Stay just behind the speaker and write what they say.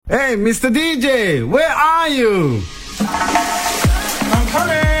Hey, Mr. DJ, where are you? I'm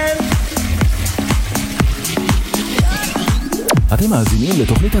coming! אתם מאזינים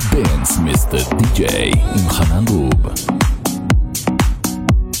לתוכנית הדנס מיסטר די-ג'יי עם חנן דרוב.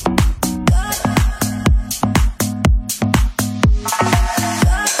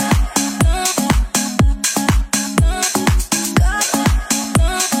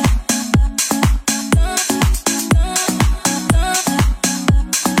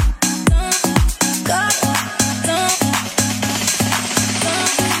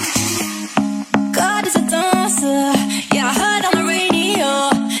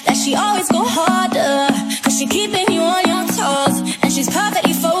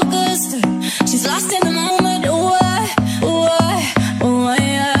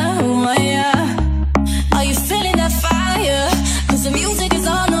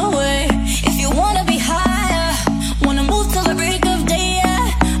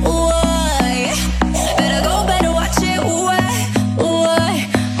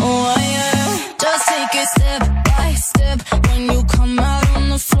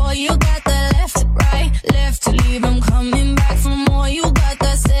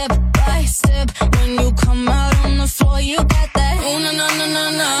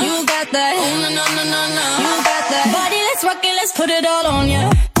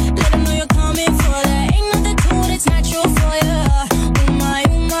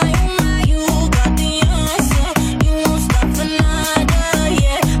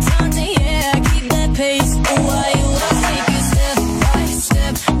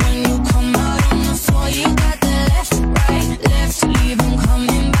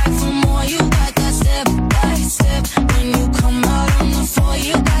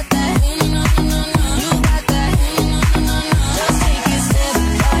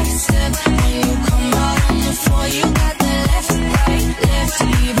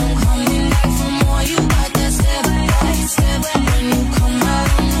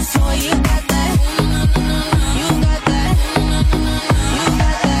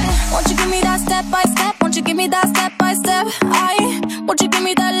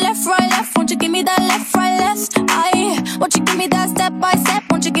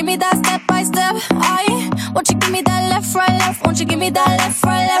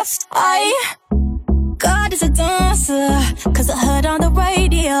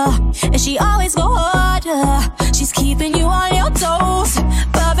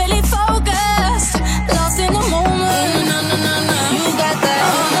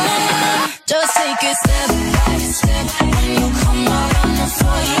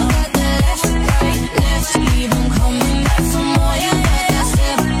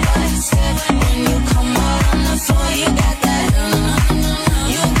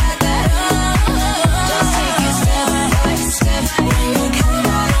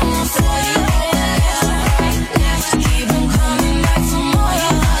 Coming back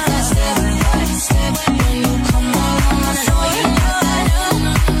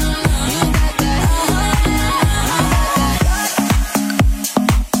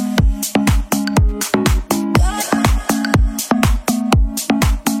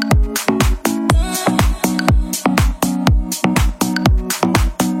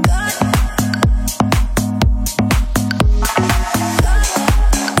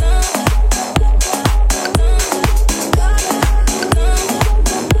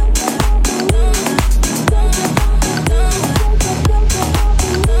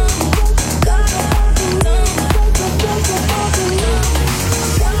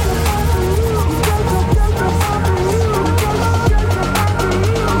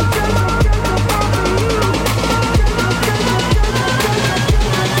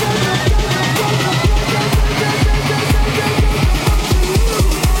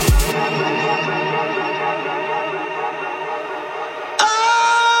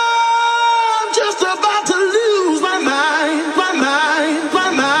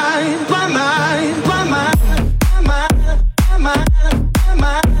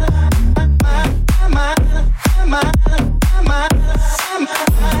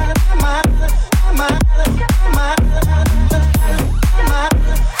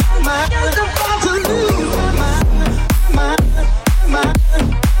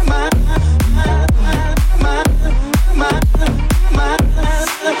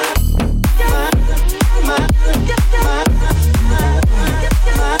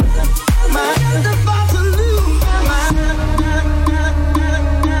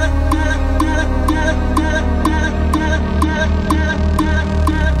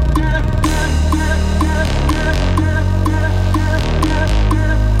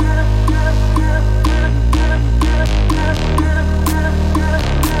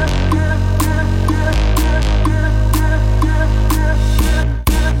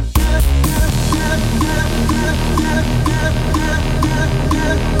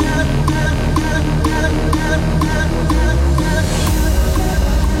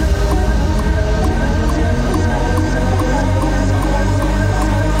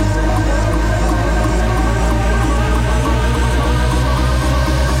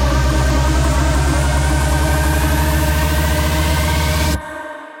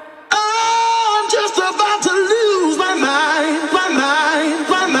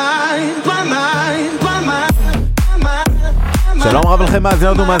רב לכם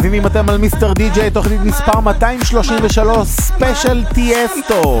מאזינות ומאזינים, אתם על מיסטר די-ג'יי, תוכנית מספר 233, ספיישל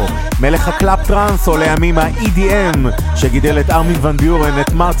טיאסטו, מלך הקלאפ טרנס או לימים ה-EDM, שגידל את ארמין ון ביורן,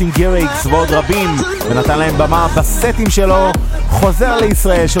 את מרטין גריקס ועוד רבים, ונתן להם במה בסטים שלו. חוזר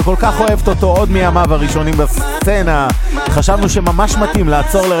לישראל שכל כך אוהבת אותו עוד מימיו הראשונים בסצנה. חשבנו שממש מתאים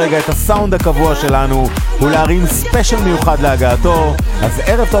לעצור לרגע את הסאונד הקבוע שלנו ולהרים ספיישל מיוחד להגעתו. אז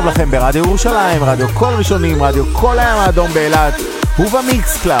ערב טוב לכם ברדיו ירושלים, רדיו כל ראשונים, רדיו כל הים האדום באילת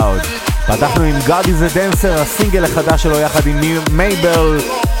ובמיקס קלאוד. פתחנו עם God is a Dancer, הסינגל החדש שלו יחד עם מייבל.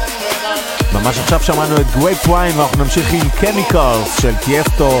 ממש עכשיו שמענו את Grape Wine ואנחנו נמשיך עם Chemicals של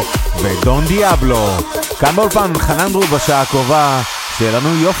טיאסטו ודון דיאבלו. כאן באולפן חנן דרוב בשעה הקרובה, שיהיה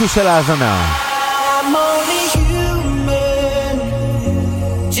לנו יופי של האזנה. I'm only human,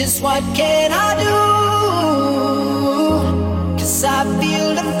 just what can I do? 'Cause I feel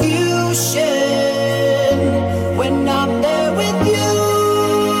the fusion when I'm there with you.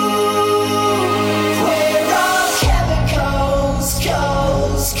 We're all chemicals,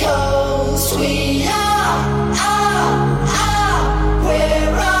 we are,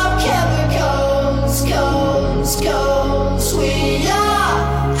 we're all chemicals, we are,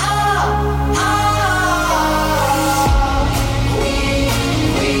 we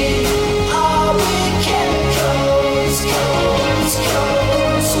are with chemicals, we are,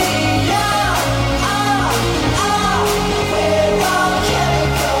 we're all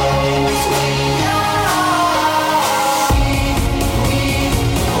chemicals, we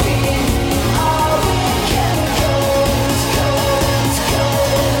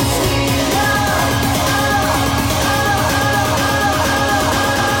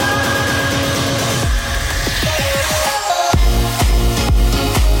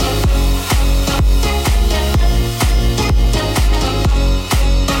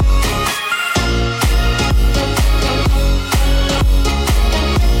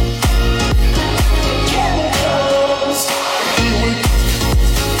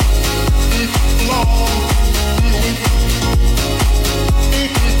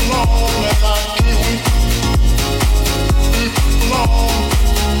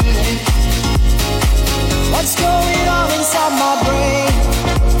what's going on inside my brain?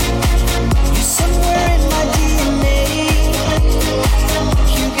 You're somewhere in my DNA.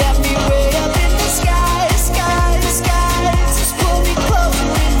 You got me way up in the sky, just pull me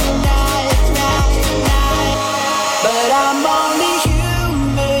closer in the night. But I'm only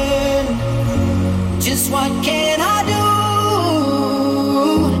human, just what can I do?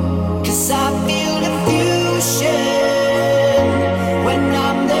 'Cause I feel the fusion when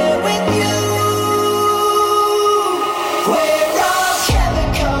I'm there with you. We're all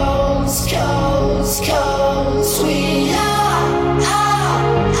chemicals, we are,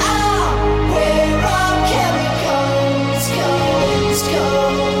 we're all chemicals,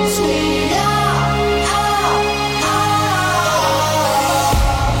 we are,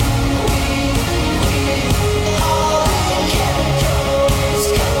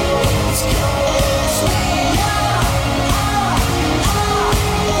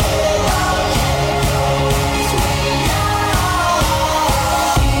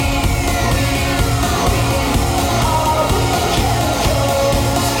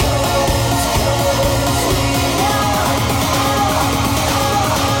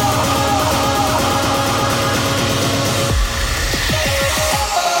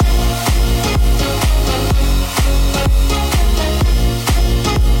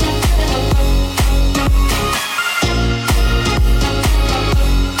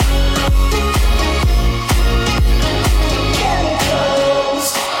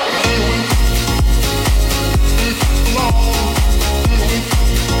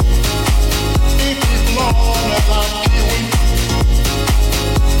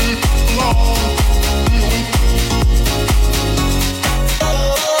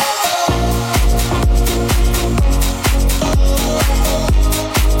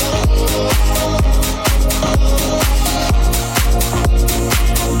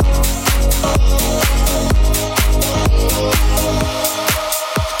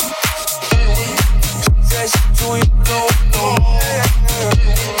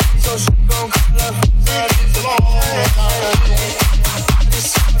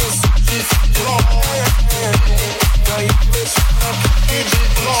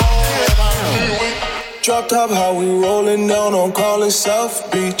 Drop top, how we rolling down on College South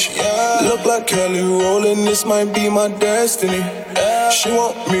Beach. Yeah, look like Kelly rolling, this might be my destiny. Yeah. She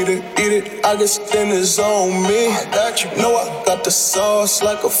want me to eat it, I guess then it's on me. I got you, know I got the sauce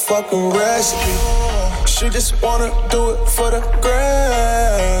like a fucking recipe. She just wanna do it for the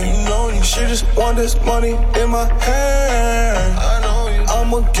grand. You know, she just want this money in my hand. I know.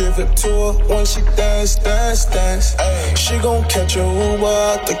 I'ma give it to her when she dance, dance, dance. She gon' catch a Uber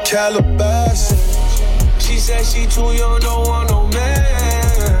out the Calabasas. She said she too young, don't want no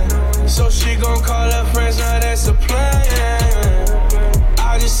man. So she gon' call her friends, now that's a plan.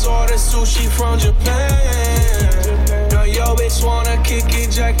 I just ordered sushi from Japan. Now yo bitch wanna kick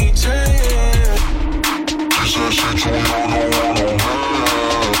it, Jackie Chan. She said she too young, don't want no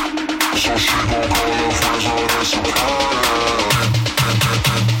man. So she gon' call her friends, now that's a plan.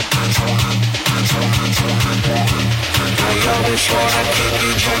 Now yo bitch wanna kick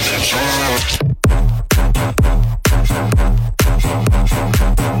it, Jackie Chan.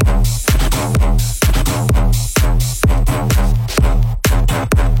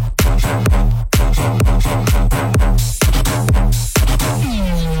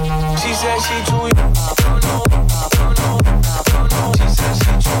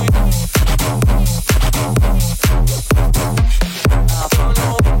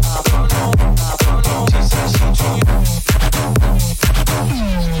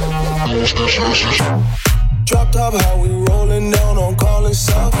 Drop top, how we rollin' down on Collins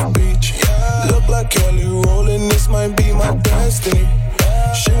South Beach. Look like Kelly rollin', this might be my destiny.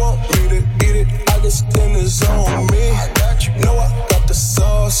 She want me to eat it, I guess then it's on me. Know I got the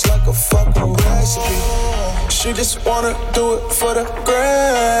sauce like a fucking recipe. She just wanna do it for the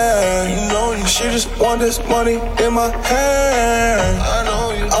grand. You know, she just want this money in my hand. I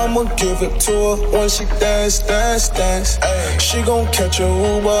know you. I'ma give it to her when she dance, dance, dance. She gon' catch a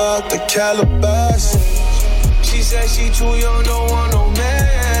Uber out the Calabasas. She said she too young, don't want no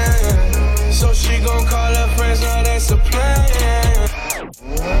man. So she gon' call her friends, now that's a plan.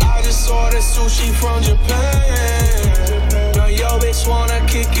 I just ordered sushi from Japan. Now yo bitch wanna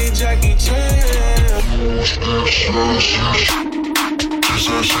kick it, Jackie Chan. She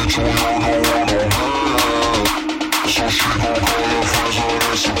said she too young, don't want no man. So she gon' call her friends, now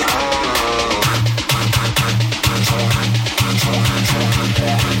that's a plan.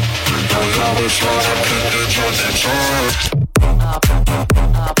 Now yo bitch wanna kick it, Jackie Chan.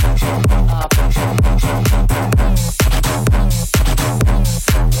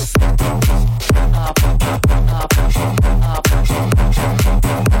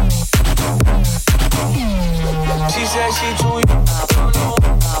 She said she too young. She said she too young.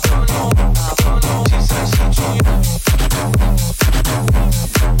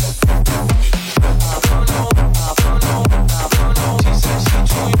 She said she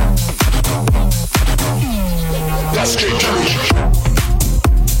too young. Let's get dirty.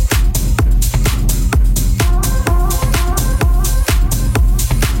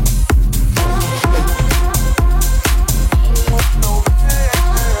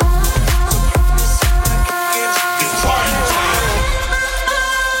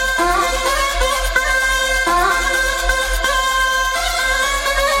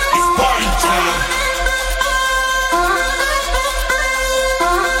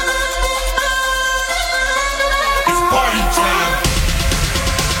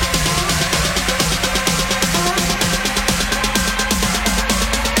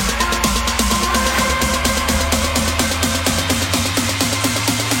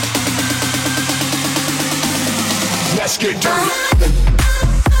 Let's get dirty.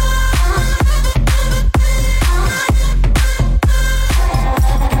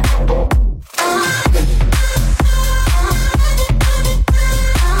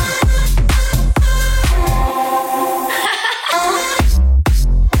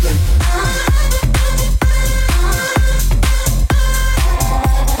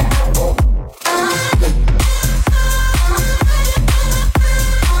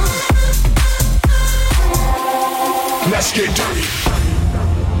 Let's get dirty.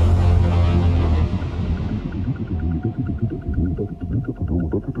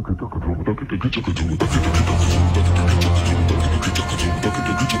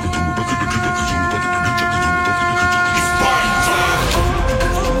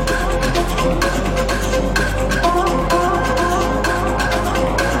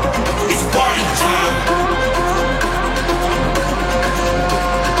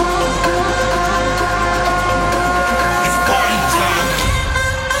 It's party time.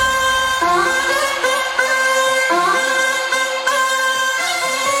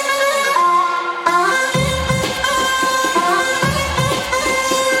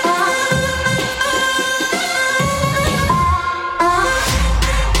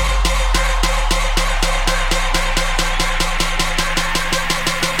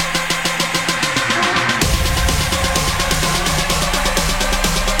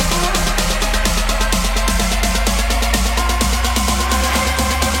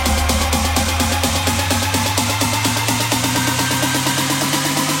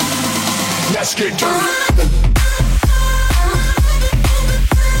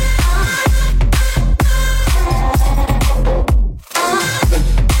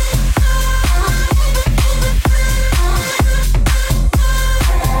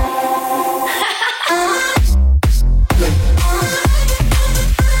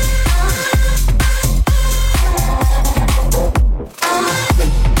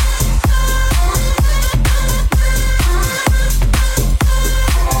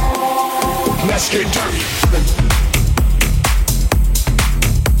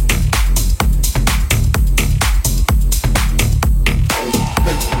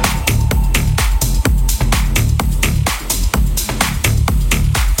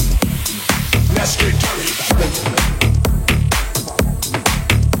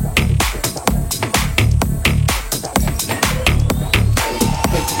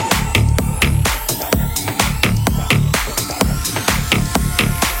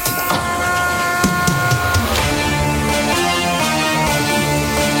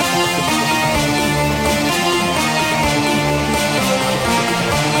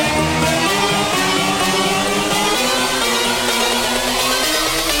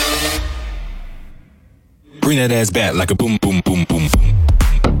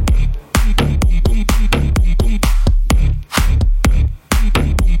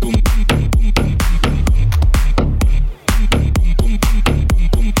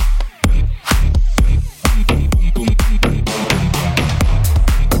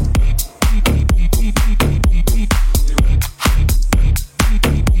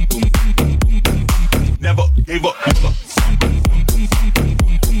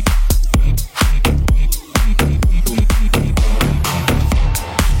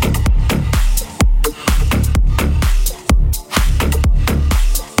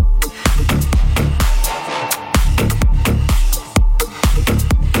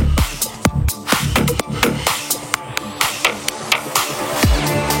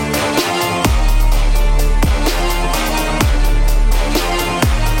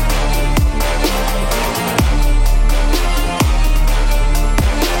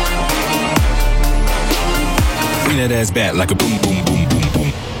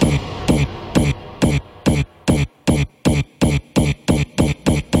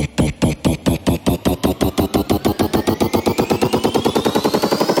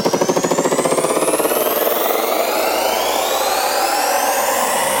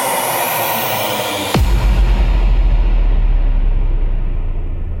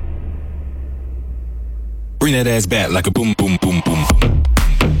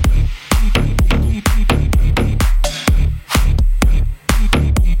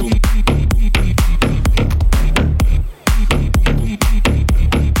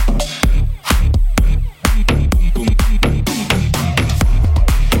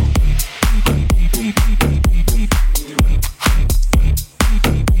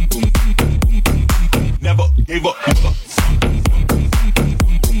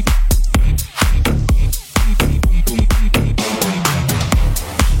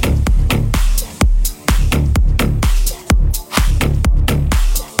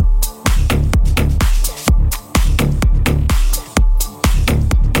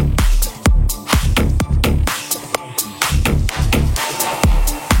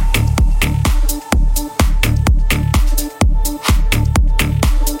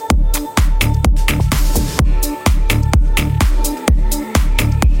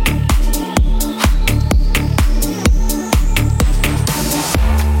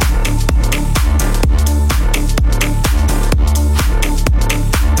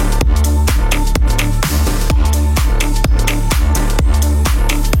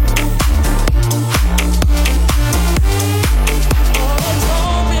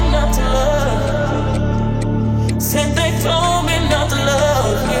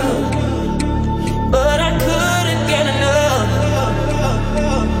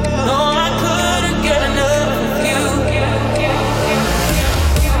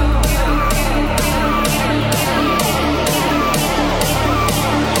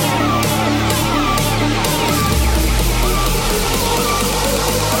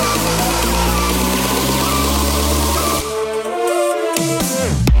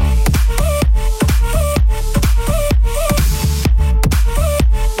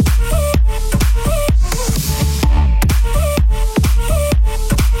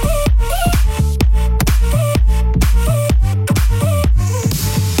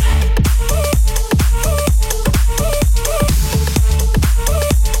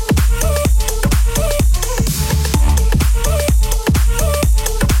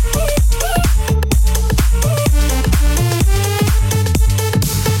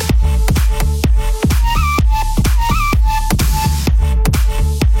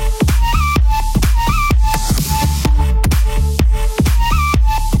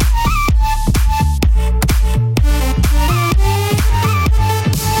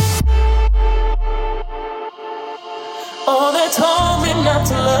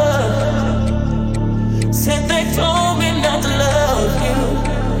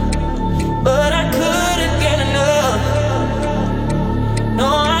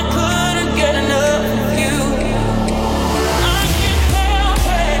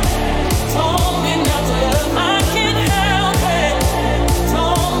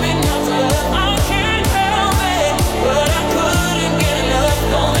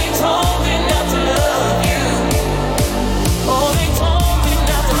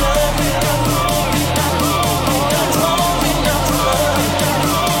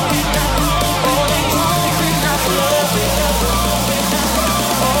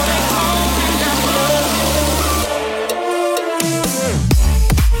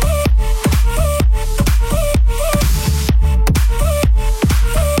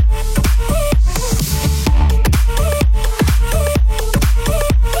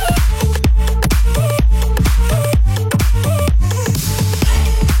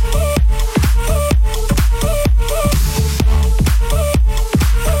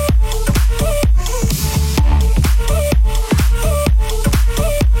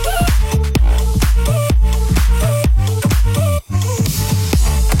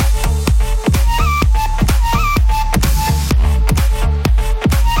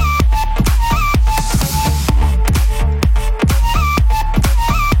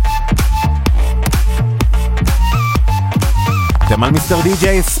 אתם על מיסטר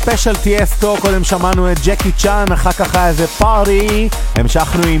די-ג'יי ספיישל טיאסטו. קודם שמענו את ג'קי צ'אן, אחר כך היה איזה פארטי,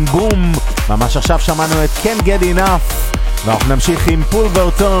 המשכנו עם בום, ממש עכשיו שמענו את Can't Get Enough, ואנחנו נמשיך עם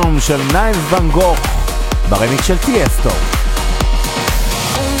פולברטון של ניילס ון גוך ברמיק של טיאסטו.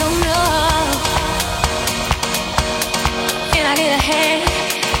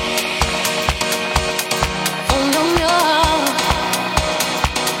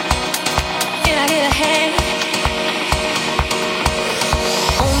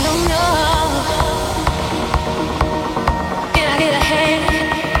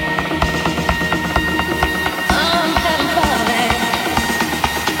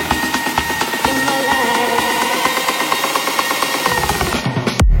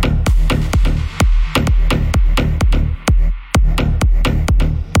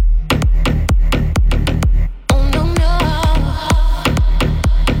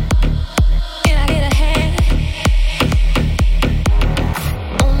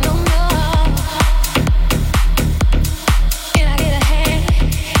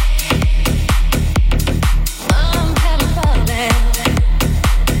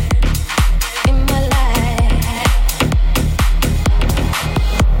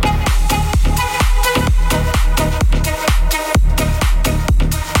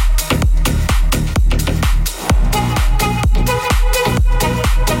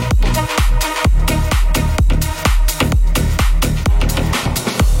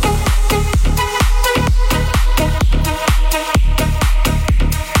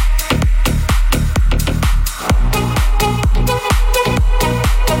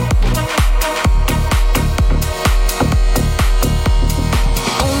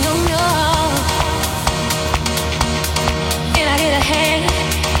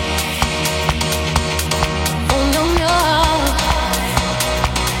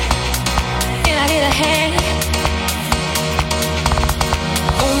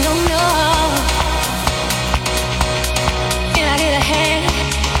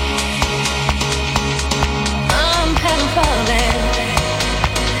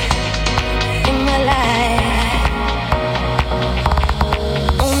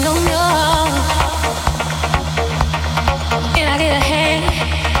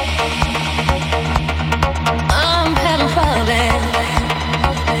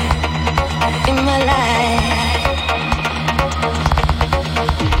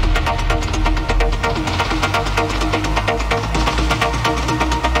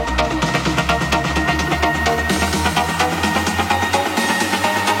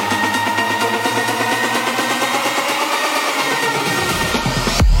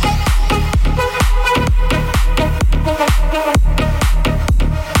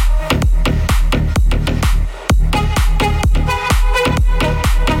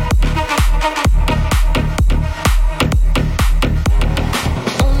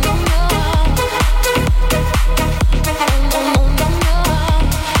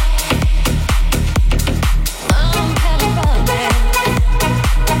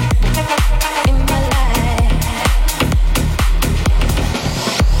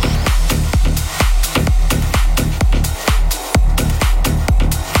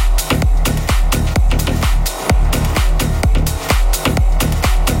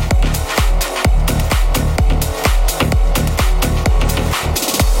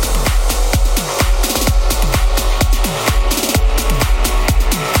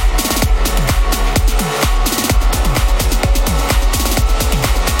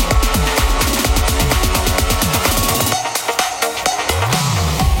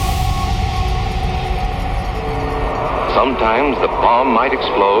 Sometimes the bomb might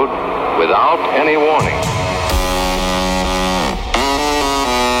explode without any warning.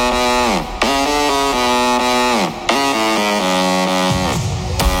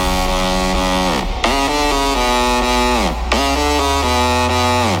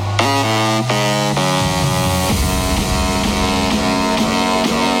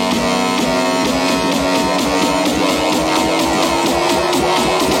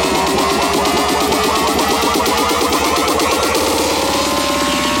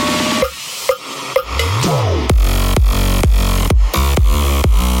 Whoa.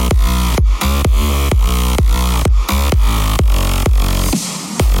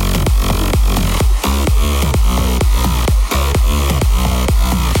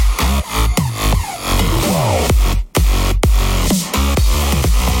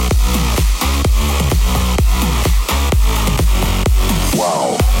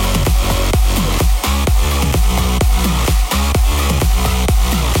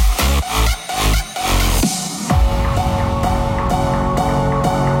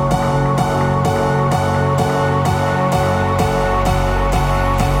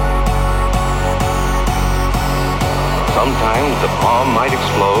 Sometimes the bomb might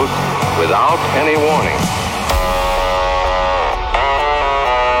explode without any warning.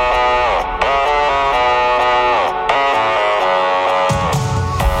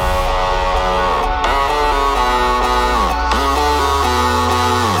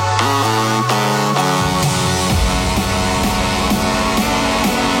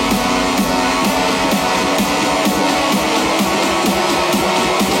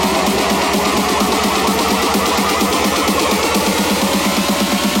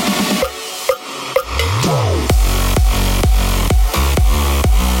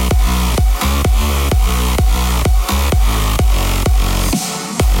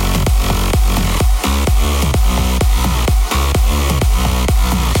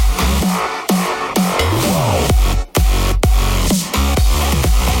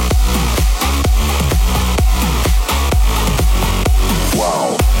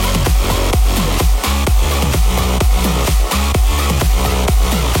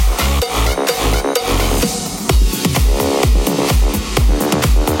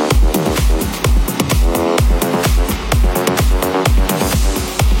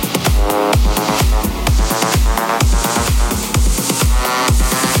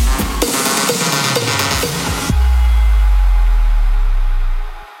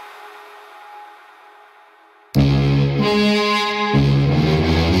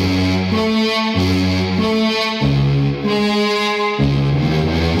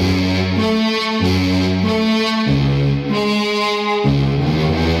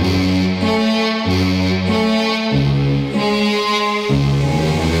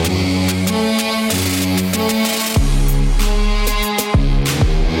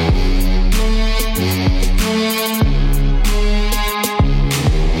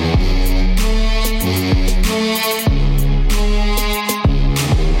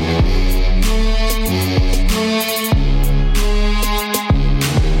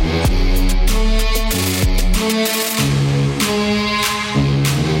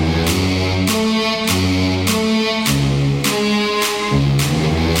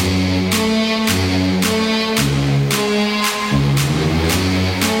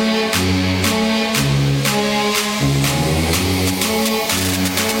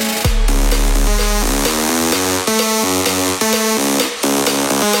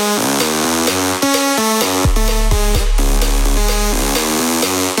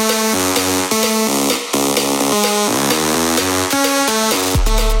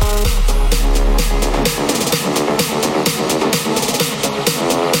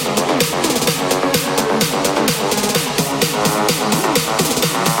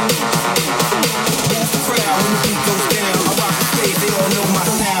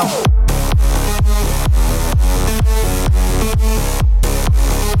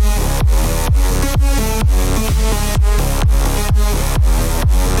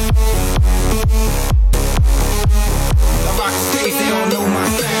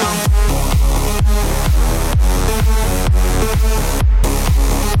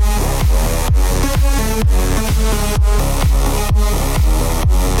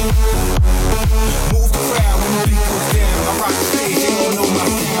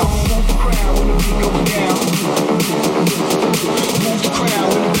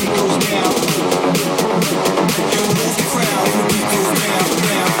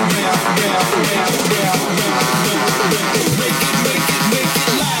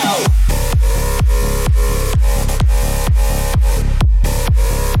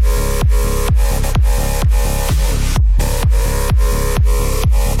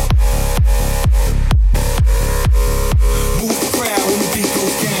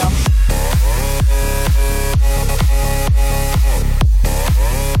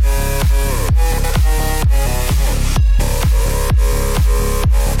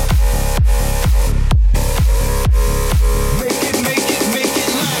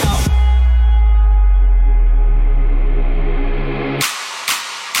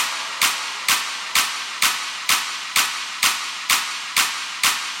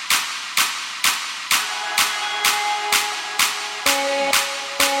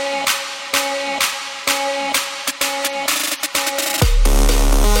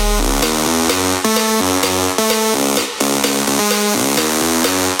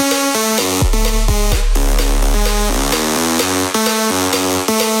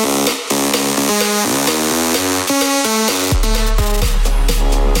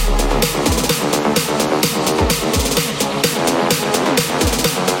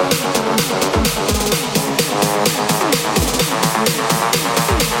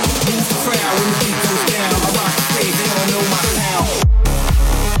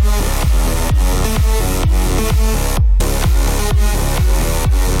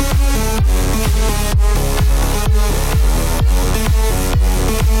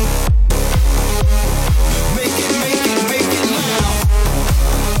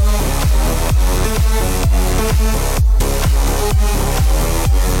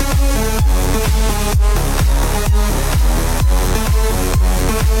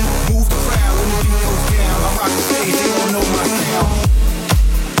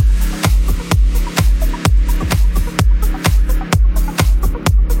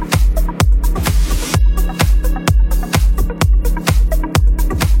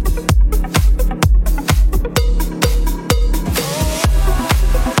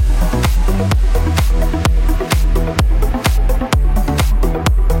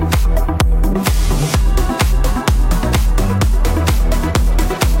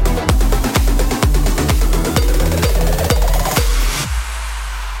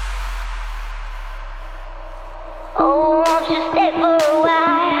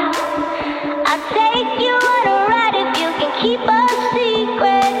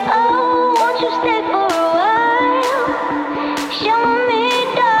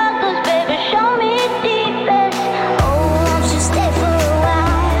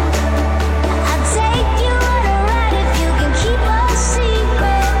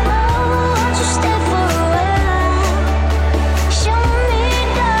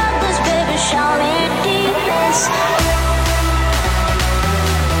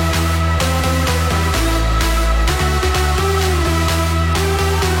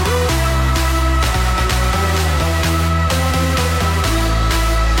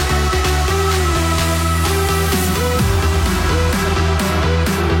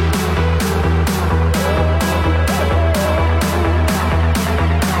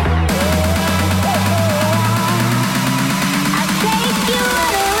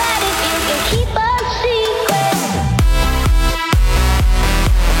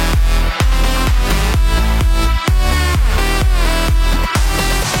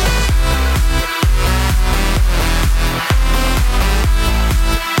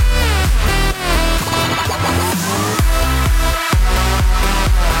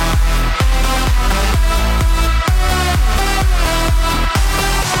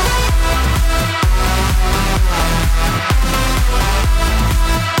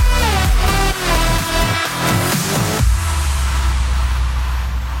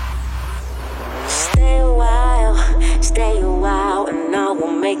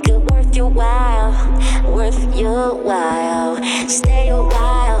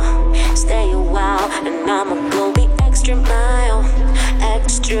 stay a while, and I'ma go the extra mile.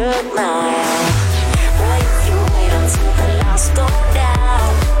 Boy, if you wait until the lights go down,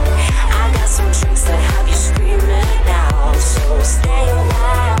 I got some tricks that have you screaming out. So stay a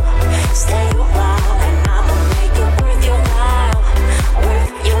while, and I'ma make it worth your while,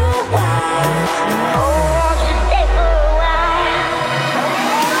 Oh, just stay for a while.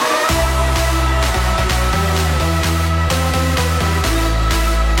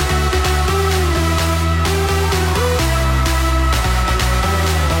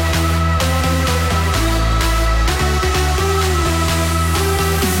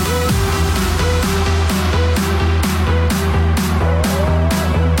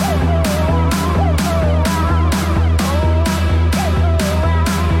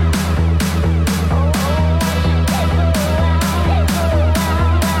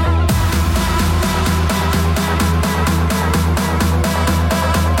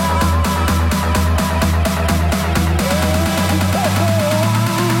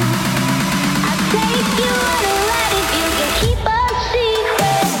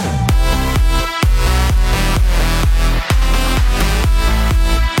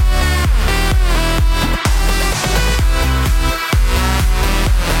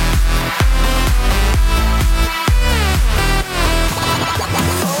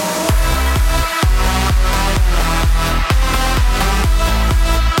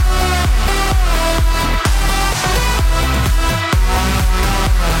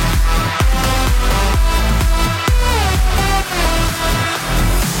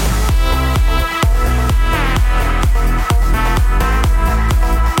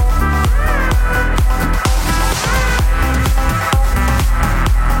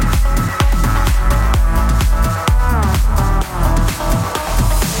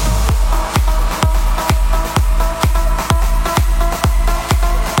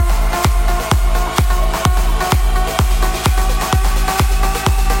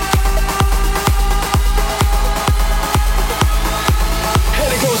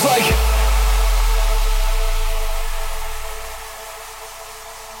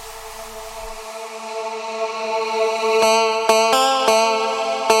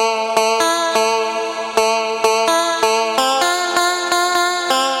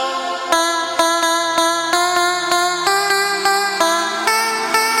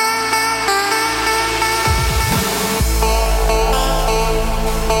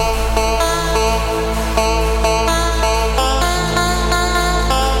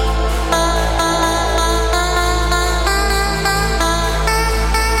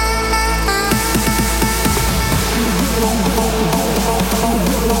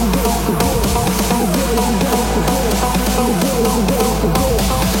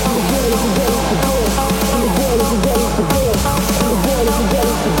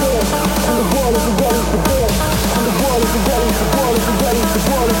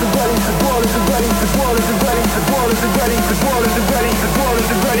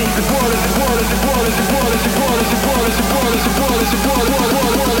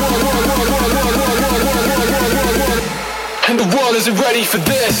 And the world isn't ready for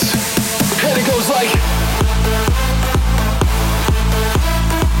this. And it goes like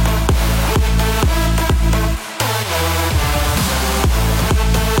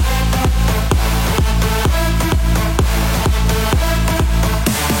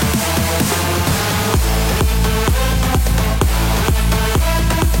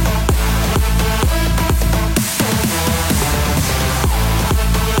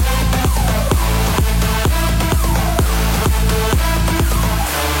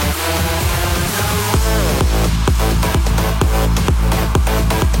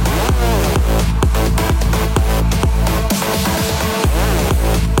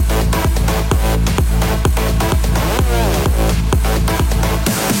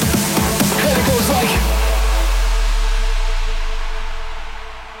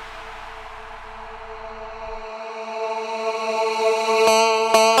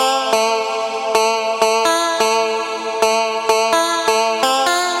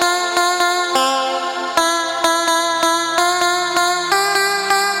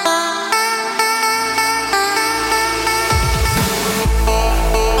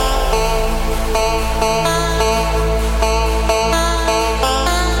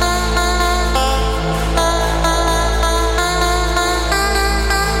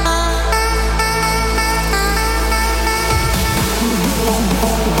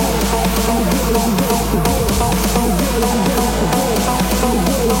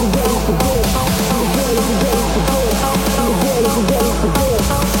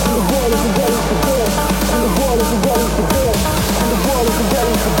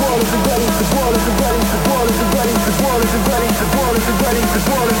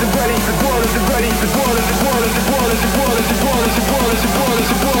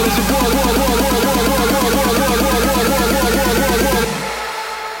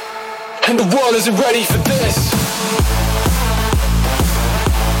and the world isn't ready for this.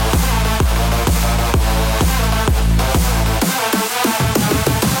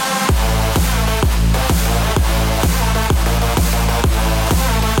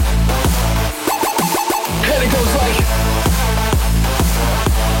 And it goes like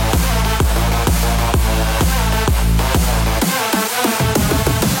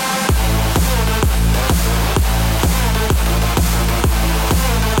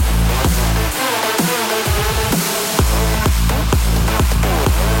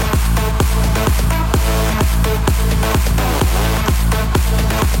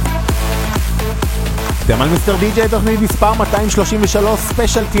אתם על מיסטר די-ג'יי, תוכנית מספר 233,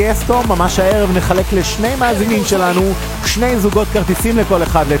 ספיישל טיאסטו. ממש הערב נחלק לשני מאזינים שלנו 2 זוגות כרטיסים לכל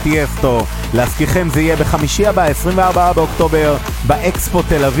אחד לטיאסטו. להזכירכם, זה יהיה בחמישי הבא, 24 באוקטובר, באקספו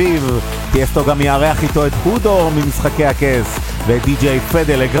תל אביב. טיאסטו גם יארח איתו את הודור ממשחקי הכס ואת די-ג'יי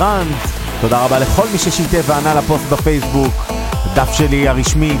פדה לגרנט. תודה רבה לכל מי ששיתף וענה לפוסט בפייסבוק. דף שלי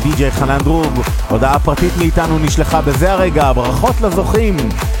הרשמי, די-ג'יי חנן דרוב. הודעה פרטית מאיתנו נשלחה בזה הרגע. ברכות לזוכים.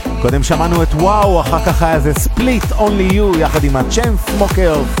 קודם שמענו את וואו, אחר כך היה זה ספליט Only You יחד עם הצ'אנס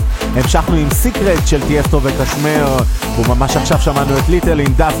סמוקרס. המשכנו עם סיקרט של טיאסטו וקשמר, וממש עכשיו שמענו את ליטל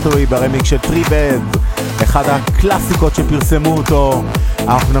אינדסטרי ברמיק של טריבד, אחד הקלאסיקות שפרסמו אותו.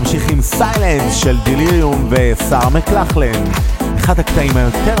 אנחנו נמשיך עם סיילנס של דיליריום ושר מקלחלן, אחד הקטעים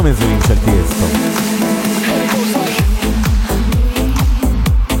היותר מזוהים של טיאסטו.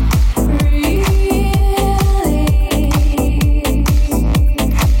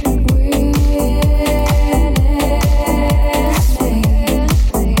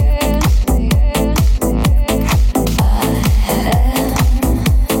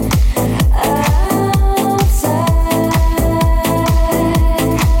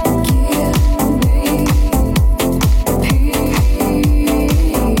 Peace.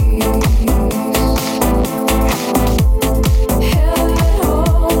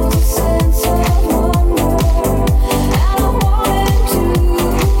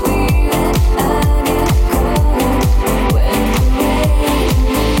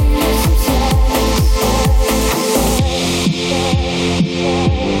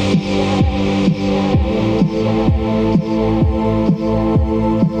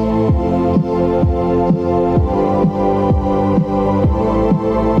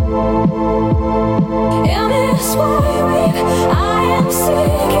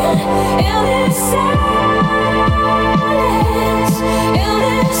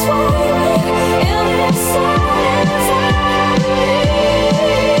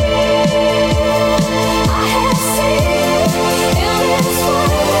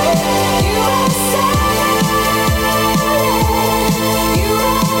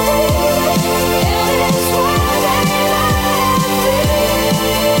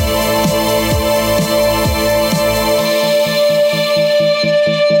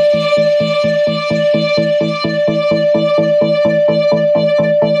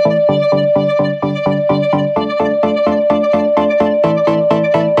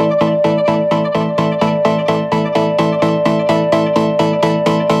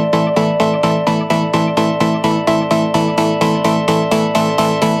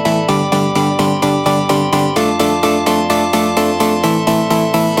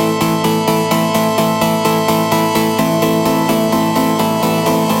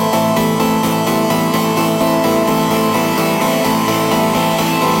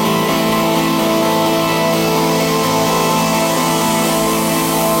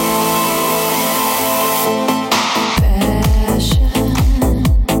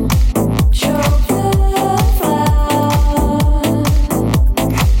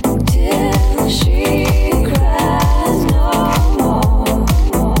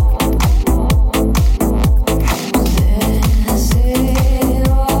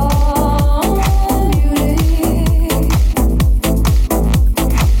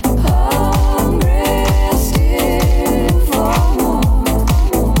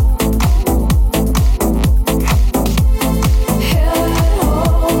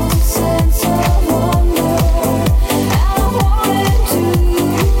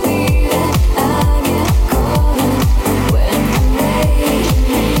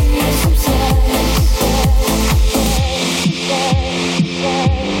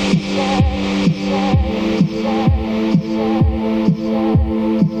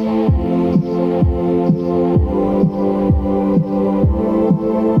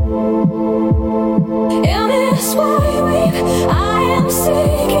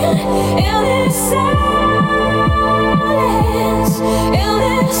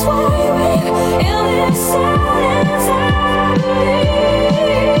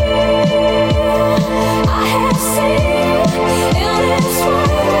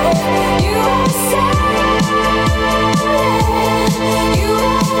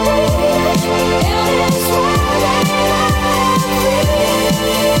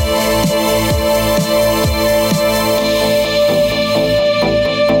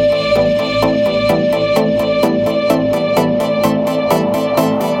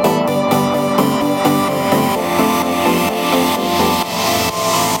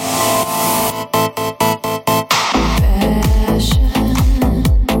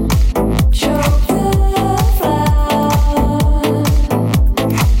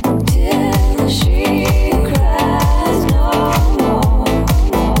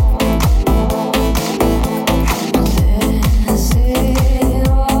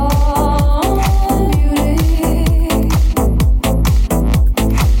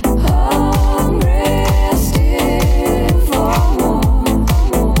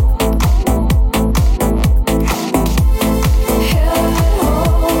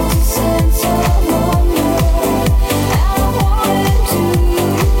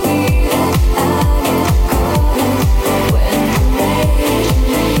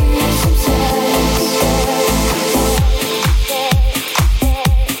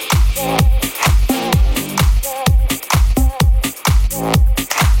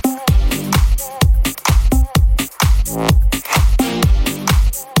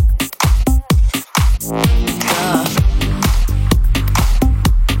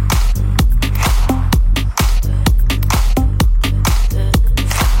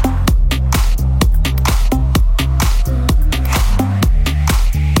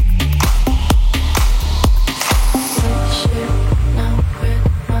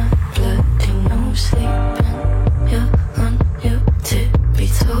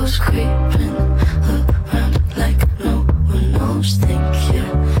 you,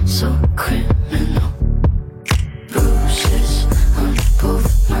 so criminal. Bruises on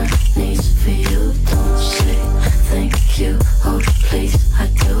both my knees for you. Don't say thank you, oh please. I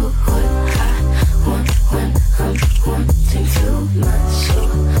do what I want when I'm wanting too much.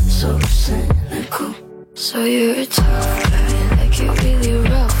 So cynical. So you're a tough guy, like you're really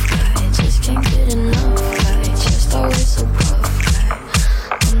rough guy. Just can't get enough guy, just always a rough guy.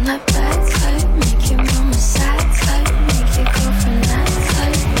 I'm that bad type, make your mama sad type, make your girlfriend that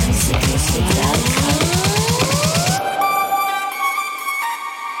type, nice to kiss your dad type.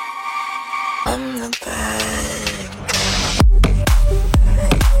 I'm the bad guy.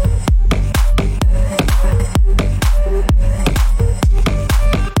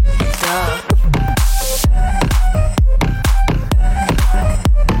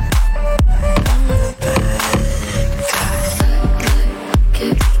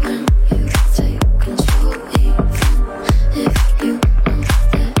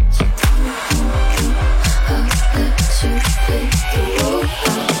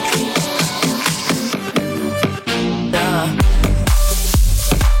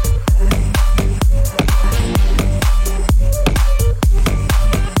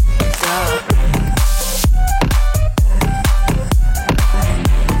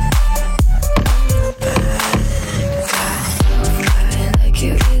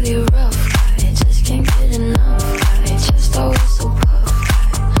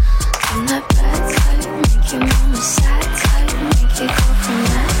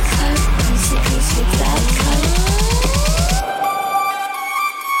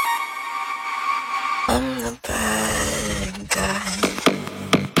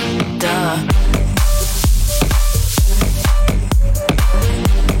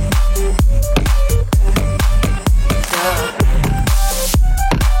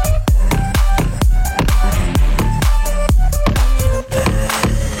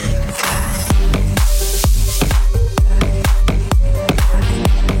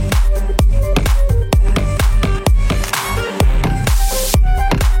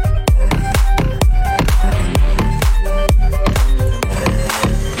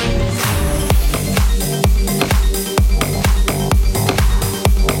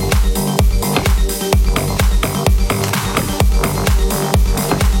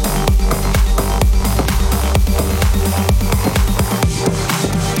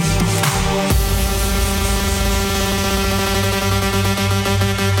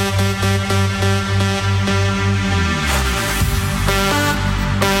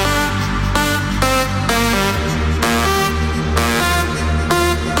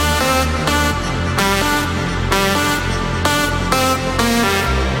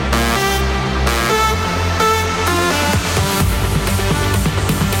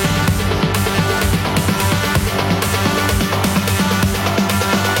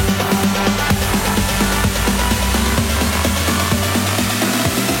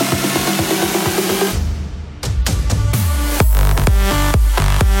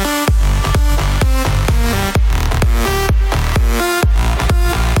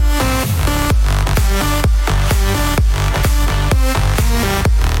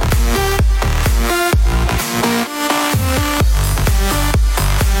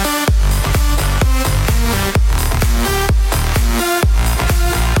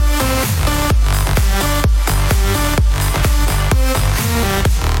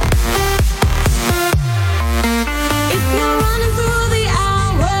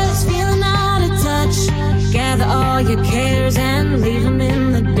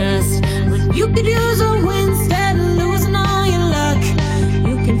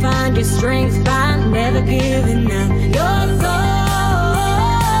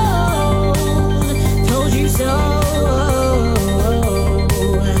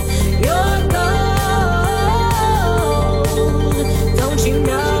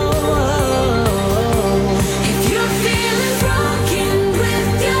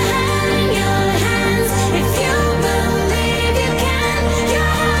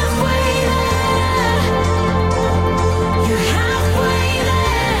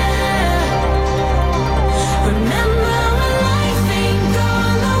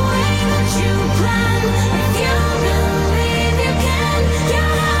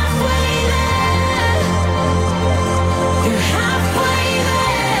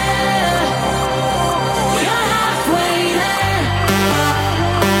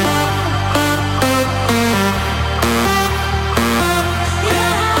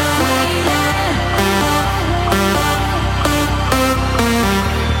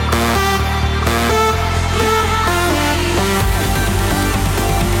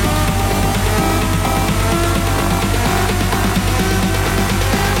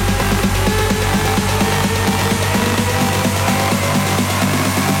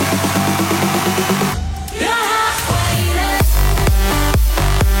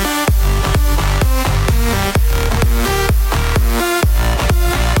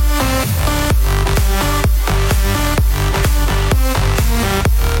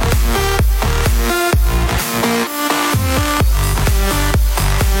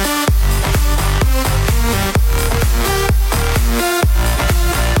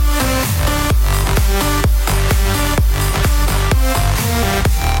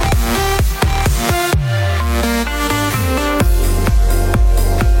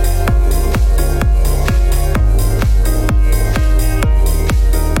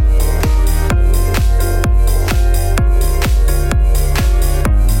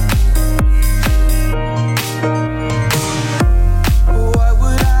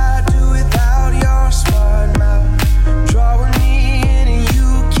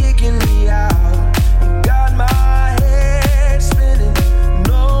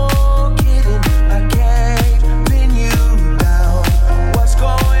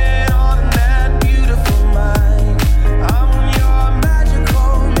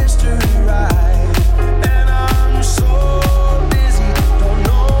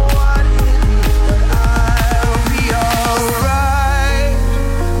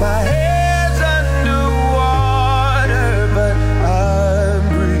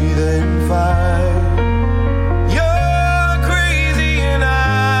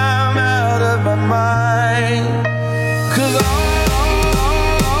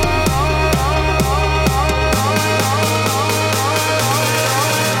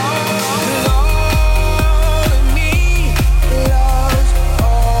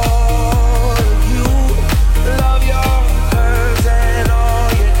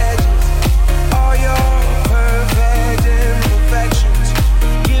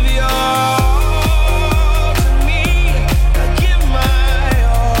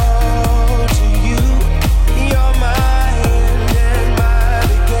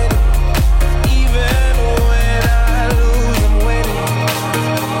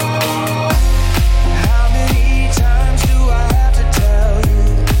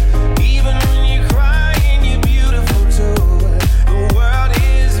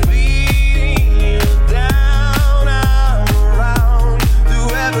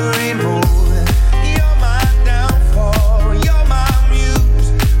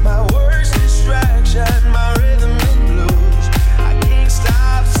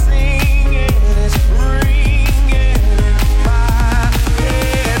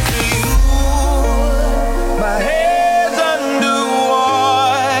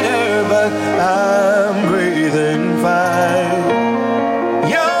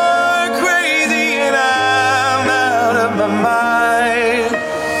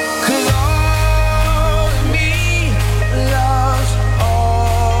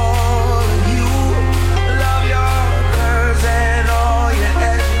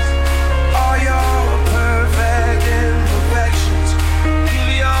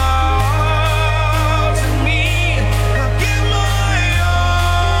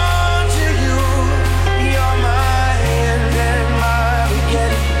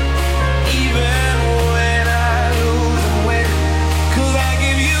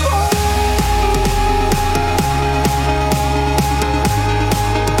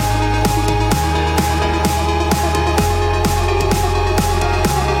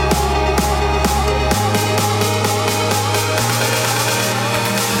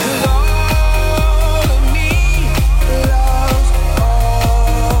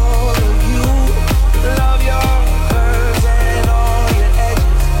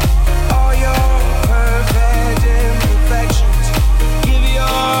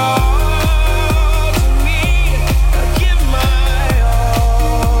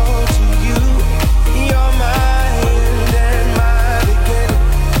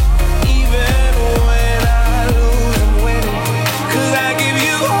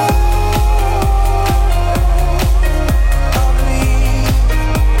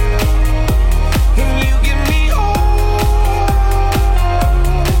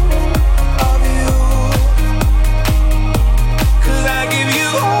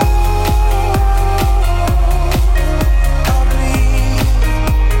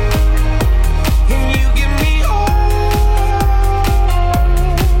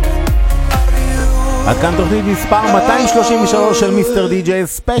 עד כאן תוכנית מספר 233 של מיסטר די-ג'יי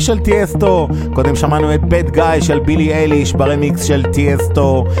ספיישל טיאסטו. קודם שמענו את בד גאי של בילי אייליש ברמיקס של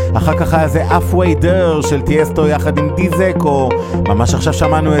טיאסטו, אחר כך היה זה Halfway There של טיאסטו יחד עם דיזקו. ממש עכשיו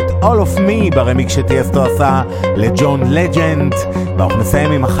שמענו את All of Me ברמיקס שטיאסטו עשה לג'ון לג'נד, ואנחנו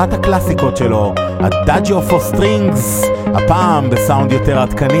נסיים עם אחת הקלאסיקות שלו, Adagio for Strings, הפעם בסאונד יותר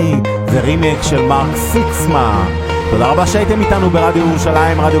עדכני, זה רימק של מרק סיקסמה. תודה רבה שהייתם איתנו ברדיו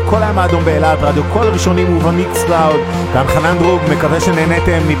ירושלים, רדיו כל הים האדום באילת, רדיו כל ראשונים ובמיקס קלאוד. כאן חנן דרוב, מקווה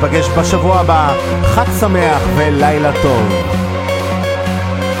שנהנתם, ניפגש בשבוע הבא, חג שמח ולילה טוב.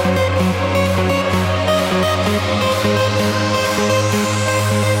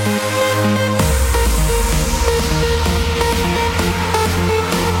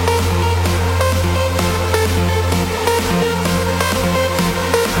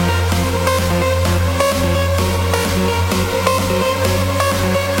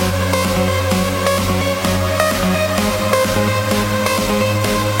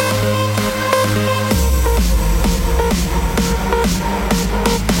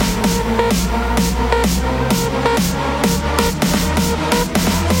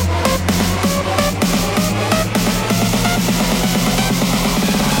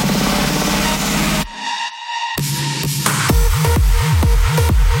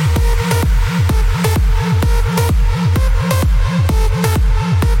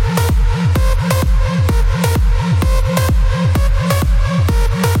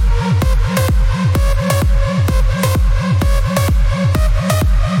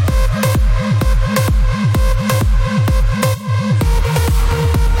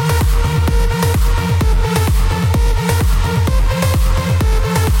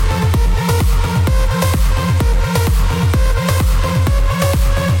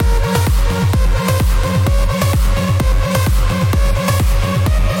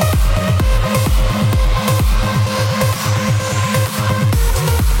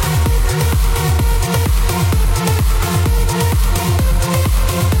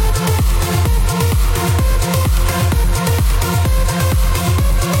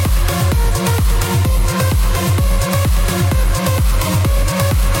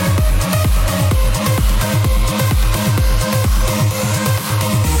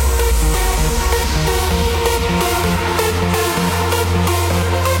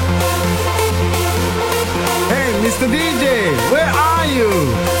 Mr. DJ, where are you?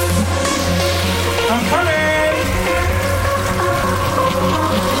 I'm coming.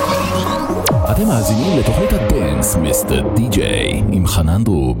 אתם מאזינים לתוכנית הדנס מיסטר די-ג'יי עם חנן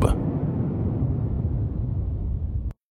דרוב.